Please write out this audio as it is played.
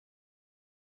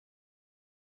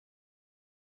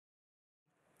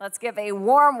Let's give a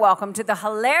warm welcome to the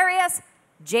hilarious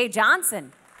Jay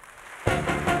Johnson.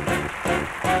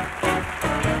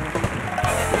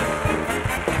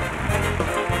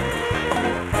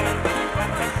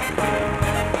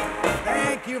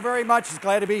 Thank you very much. It's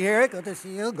glad to be here. Good to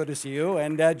see you. Good to see you.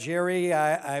 And Jerry,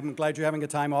 I'm glad you're having a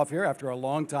time off here after a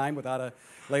long time without a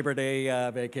Labor Day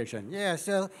vacation. Yeah.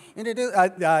 So introduce.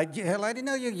 I didn't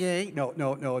know you, Jay.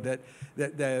 No.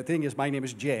 The thing is, my name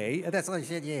is Jay. That's why I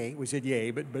said Jay. We said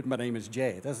Jay, but my name is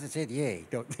Jay. It doesn't say Jay.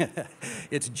 Don't.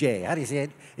 It's Jay. How do you say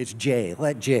it? It's Jay.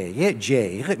 What Jay? Yeah,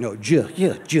 Jay. No, J.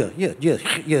 Yeah.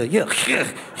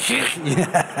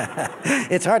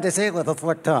 It's hard to say it with a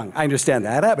forked tongue. I understand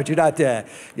that, but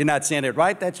you're not saying it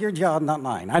right. That's your job, not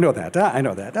mine. I know that. I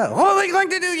know that. What are you going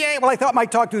to do, Jay? Well, I thought I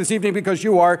might talk to you this evening because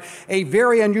you are a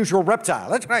very unusual reptile.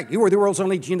 That's right. You are the world's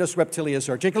only genus Reptilius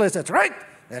articulus. That's right.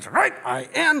 That's right. I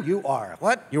am. You are.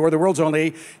 What? You are the world's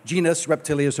only genus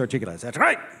Reptilius articulus. That's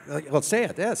right. Well, say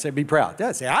it. Yeah, say be proud.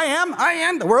 Yeah, say I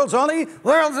am the world's only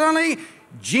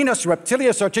genus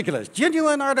Reptilius articulus.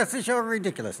 Genuine, artificial,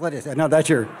 ridiculous. What is that? No, that's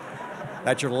your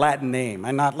Latin name.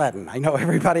 I'm not Latin. I know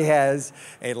everybody has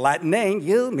a Latin name.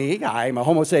 You, me, I'm a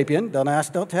Homo sapien. Don't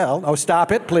ask, don't tell. Oh, stop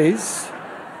it, please.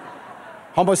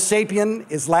 Homo sapien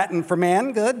is Latin for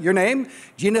man. Good. Your name?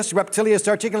 Genus Reptilius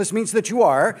articulus means that you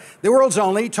are the world's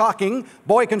only talking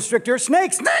boa constrictor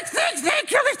snake. Snake,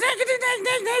 kill the snake.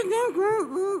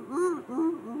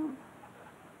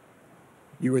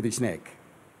 You were the snake.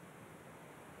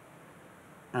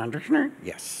 And the snake?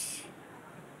 Yes.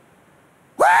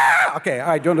 Okay, all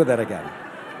right, don't do that again.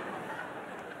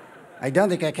 I don't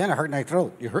think I can. I hurt my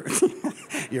throat. You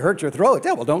hurt your throat.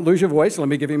 Yeah, well, don't lose your voice. Let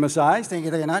me give you a massage. Thank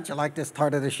you very much. You like this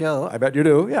part of the show. I bet you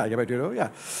do. Yeah, I bet you do. Yeah.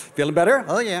 Feeling better?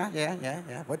 Oh, yeah.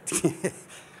 What?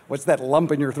 What's that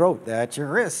lump in your throat? That's your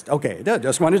wrist. Okay,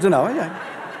 just wanted to know. Yeah.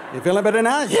 You feeling better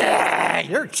now? Yeah,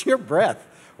 your breath.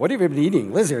 What have you been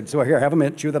eating? Lizard. So here, have a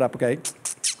minute. Chew that up, okay?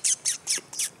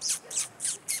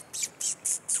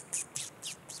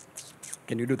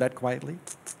 Can you do that quietly?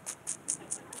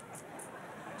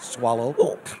 Swallow.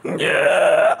 Oh.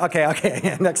 Yeah.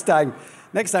 Okay. Next time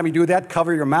you do that,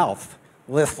 cover your mouth.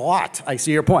 With what? I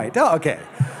see your point. Oh, okay.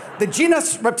 The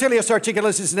genus Reptilius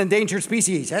articulus is an endangered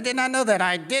species. I did not know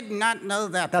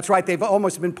that. That's right. They've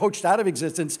almost been poached out of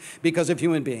existence because of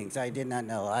human beings. I did not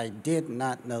know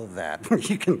that.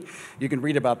 You can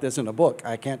read about this in a book.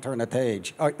 I can't turn a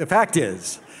page. The fact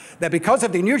is that because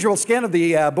of the unusual skin of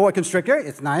the boa constrictor,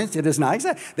 it is nice.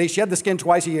 They shed the skin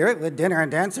twice a year with dinner and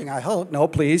dancing, I hope. No,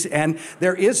 please. And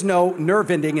there is no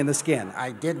nerve ending in the skin.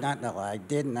 I did not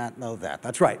know that.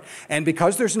 That's right. And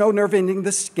because there's no nerve ending in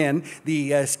the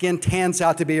skin tans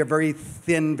out to be a very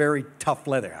thin, very tough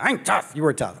leather. I'm tough. You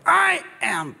were tough. I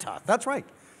am tough. That's right.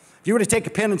 If you were to take a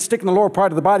pin and stick in the lower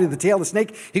part of the body of the tail of the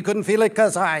snake, he couldn't feel it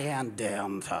because I am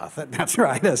damn tough. That's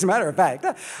right. As a matter of fact,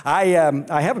 I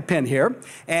have a pin here.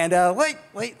 And wait.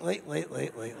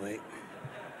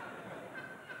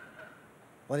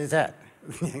 What is that?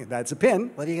 That's a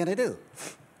pin. What are you going to do?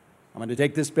 I'm going to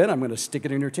take this pin. I'm going to stick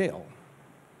it in your tail.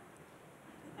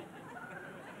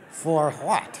 For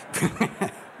what?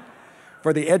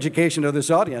 For the education of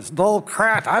this audience. Bull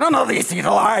crap. I don't know these things.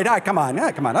 All right, come on.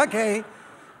 Okay.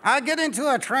 I'll get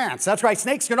into a trance. That's right.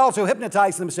 Snakes can also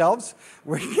hypnotize themselves.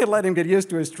 We can let him get used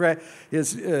to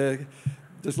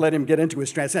just let him get into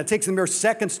his trance. Now, it takes them mere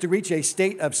seconds to reach a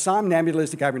state of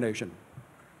somnambulistic hibernation.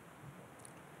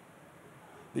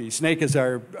 The snake is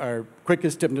our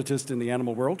quickest hypnotist in the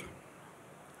animal world.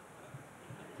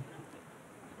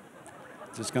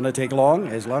 Is this going to take long?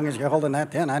 As long as you're holding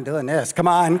that pin, I'm doing this. Come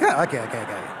on. Okay.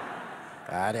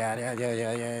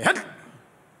 Yeah.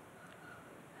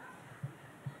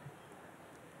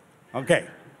 Okay.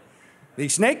 The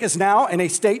snake is now in a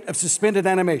state of suspended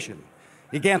animation.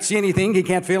 He can't see anything. He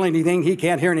can't feel anything. He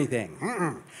can't hear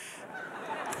anything.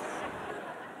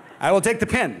 I will take the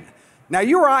pin. Now,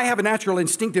 you or I have a natural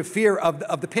instinctive fear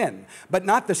of the pin, but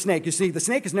not the snake. You see, the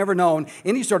snake has never known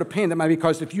any sort of pain that might be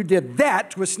caused if you did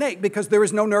that to a snake, because there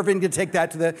is no nerve ending to take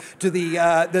that to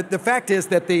the fact is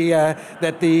that yeah,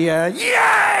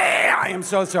 I am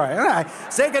so sorry.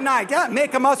 Say good night. Yeah,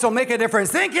 make a muscle, make a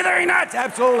difference. Thank you very much.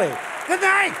 Absolutely. Good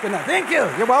night. Thank you.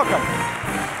 You're welcome.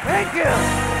 Thank you.